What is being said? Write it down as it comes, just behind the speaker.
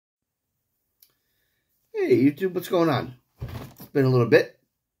Hey YouTube, what's going on? It's been a little bit.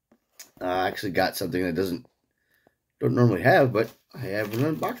 I actually got something that don't normally have, but I have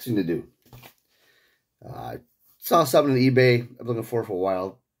an unboxing to do. I saw something on eBay I've been looking for a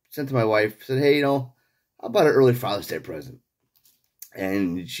while. Sent to my wife. Said, hey, how about an early Father's Day present?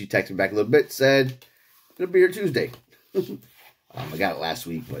 And she texted me back a little bit. Said, it'll be here Tuesday. I got it last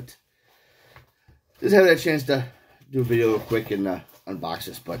week, but just haven't had a chance to do a video real quick and unbox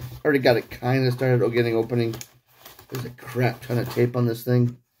this. But I already got it kind of started getting opening. There's a crap ton of tape on this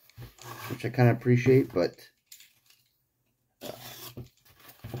thing, which I kind of appreciate, but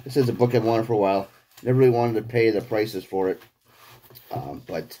this is a book I've wanted for a while. Never really wanted to pay the prices for it,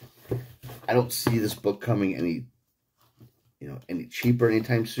 but I don't see this book coming any cheaper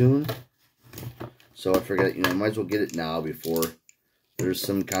anytime soon. So I figured, I might as well get it now before there's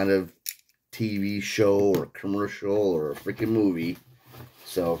some kind of TV show or commercial or a freaking movie.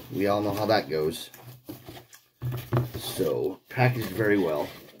 So we all know how that goes. So packaged very well.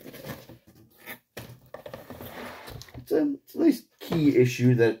 It's a nice key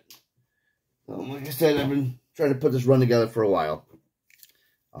issue that, like I said, I've been trying to put this run together for a while.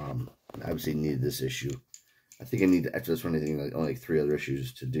 Obviously needed this issue. I think I need, after this run, I think only 3 other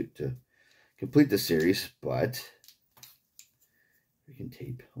issues to complete the series, but freaking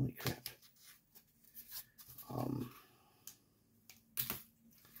tape, holy crap.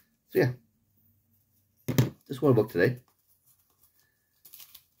 So yeah, just one book today.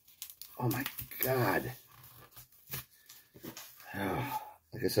 Oh my god.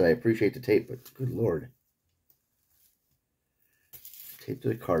 Like I said, I appreciate the tape, but good lord. Tape to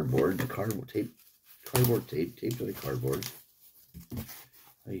the cardboard, cardboard tape to the cardboard.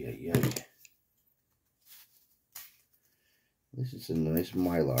 Ay. This is a nice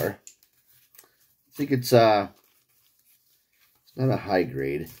Mylar. I think it's not a high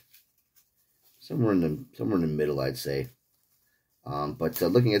grade. Somewhere in the middle, I'd say. But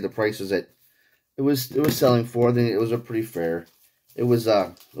looking at the prices that it was selling for, I think it was a pretty fair. It was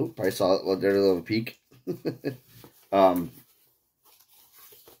I saw it there, a little peek. It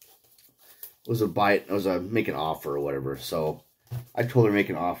was a make an offer or whatever. So I told her to make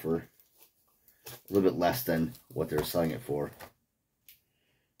an offer a little bit less than what they're selling it for.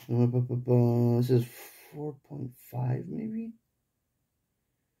 This is 4.5 maybe.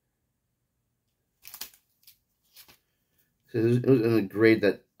 So it was in a grade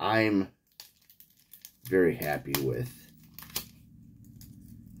that I'm very happy with.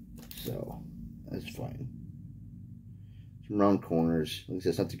 So that's fine. Some round corners. At least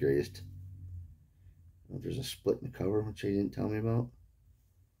that's not the greatest. I don't know if there's a split in the cover, which they didn't tell me about.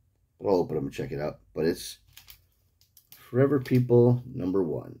 But I'll open them and check it out. But it's Forever People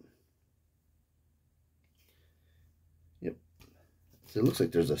 #1. Yep. So it looks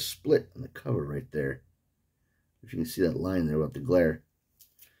like there's a split on the cover right there. If you can see that line there with the glare.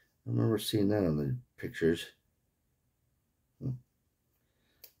 I remember seeing that on the pictures.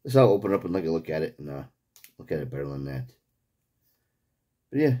 Let's all open up and look at it and look at it better than that.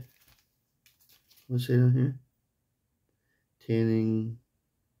 But yeah. What's it on here? Tanning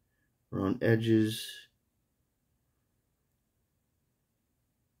around edges.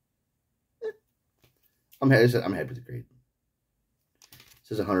 I'm happy with the grade. It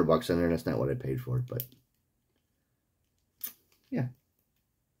says $100 on there, and that's not what I paid for it, but yeah.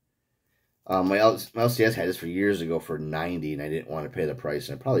 My LCS had this for years ago for $90, and I didn't want to pay the price,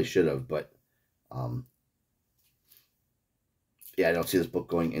 and I probably should have, but yeah, I don't see this book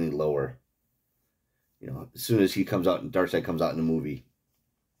going any lower. As soon as he comes out and Darkseid comes out in the movie,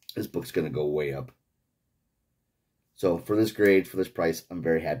 this book's going to go way up. So for this grade, for this price, I'm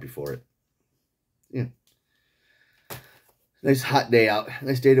very happy for it. Yeah. Nice hot day out.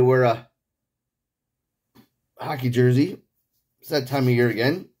 Nice day to wear a hockey jersey. It's that time of year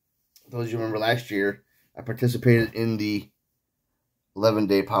again. Those of you remember last year, I participated in the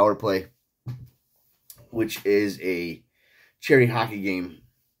 11-day power play, which is a charity hockey game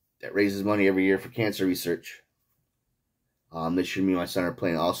that raises money every year for cancer research. This year, me and my son are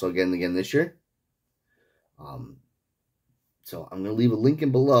playing also again this year. So I'm going to leave a link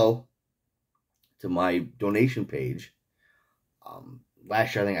in below to my donation page.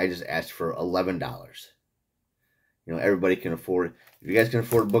 Last year, I think I just asked for $11. Everybody can afford. If you guys can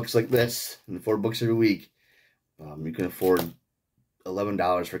afford books like this and afford books every week, you can afford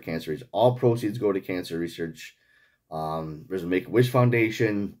 $11 for cancer research. All proceeds go to cancer research. There's a Make-A-Wish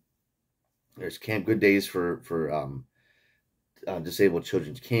Foundation. There's Camp Good Days for disabled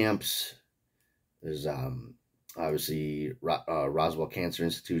children's camps. There's obviously Roswell Cancer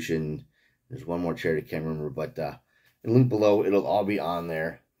Institution. There's one more charity I can't remember, but in the link below it'll all be on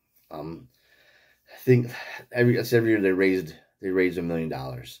there. think every year they raised $1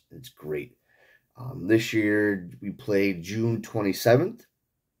 million. It's great. This year we played June 27th.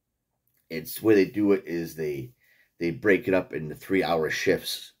 It's the way they do it is they break it up into 3-hour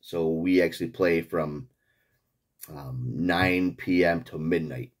shifts. So we actually play from 9 p.m. till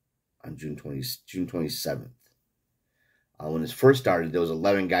midnight on June 27th. When this first started, there was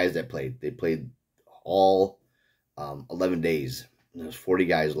 11 guys that played. They played all 11 days. There was 40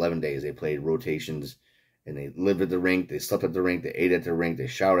 guys, 11 days. They played rotations, and they lived at the rink. They slept at the rink. They ate at the rink. They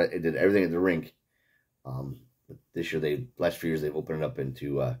showered. They did everything at the rink. But this year, last few years, they've opened it up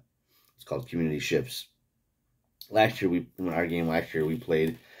into it's called community shifts. Last year, our game last year, we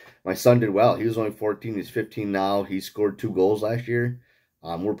played. My son did well. He was only 14. He's 15 now. He scored 2 goals last year.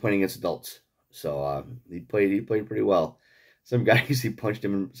 We're playing against adults, so he played pretty well. Some guys, punched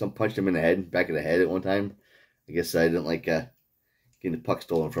him in the back of the head at one time. I guess I didn't like getting the puck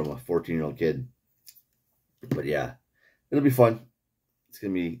stolen from a 14-year-old kid. But yeah, it'll be fun. It's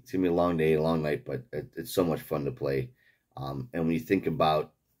gonna be a long day, a long night, but it's so much fun to play. And when you think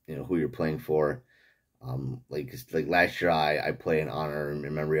about who you're playing for, like last year, I play in honor and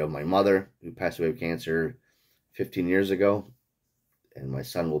in memory of my mother who passed away of cancer 15 years ago, and my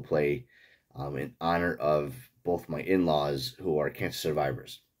son will play in honor of both my in-laws who are cancer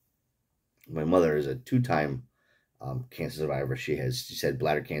survivors. My mother is a 2-time cancer survivor. She's had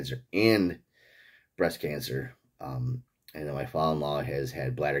bladder cancer and breast cancer. And then my father-in-law has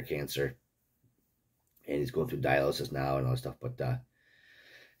had bladder cancer, and he's going through dialysis now and all that stuff. But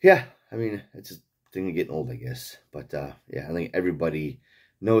yeah, I mean, it's a thing of getting old, I guess. But yeah, I think everybody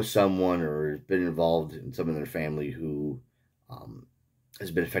knows someone or has been involved in someone in their family who has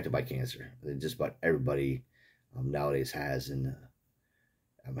been affected by cancer. Just about everybody nowadays has, and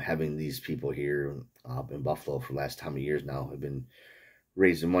having these people here in Buffalo for the last time of years now have been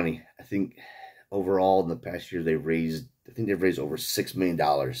raising money. I think overall in the past year they've raised over $6 million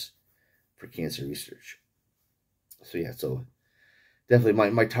for cancer research. So yeah, so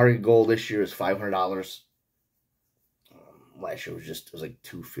definitely my target goal this year is $500. Last year it was like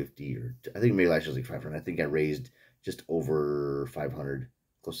 $250, or I think maybe last year was like $500. I think I raised just over $500,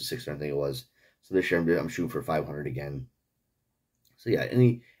 close to $600, I think it was. So this year I'm shooting for $500 again. So yeah,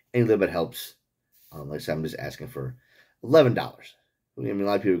 any little bit helps. Like I said, I'm just asking for $11. I mean, a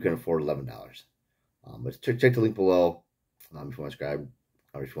lot of people can afford $11. But check the link below if you want to subscribe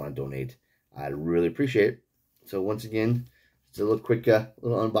or if you want to donate. I'd really appreciate it. So once again, it's a little quick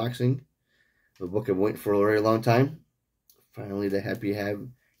little unboxing of a book I've been waiting for a very long time. Finally, happy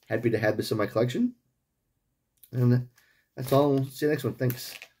to have this in my collection. And that's all. We'll see you next one.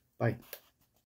 Thanks. Bye.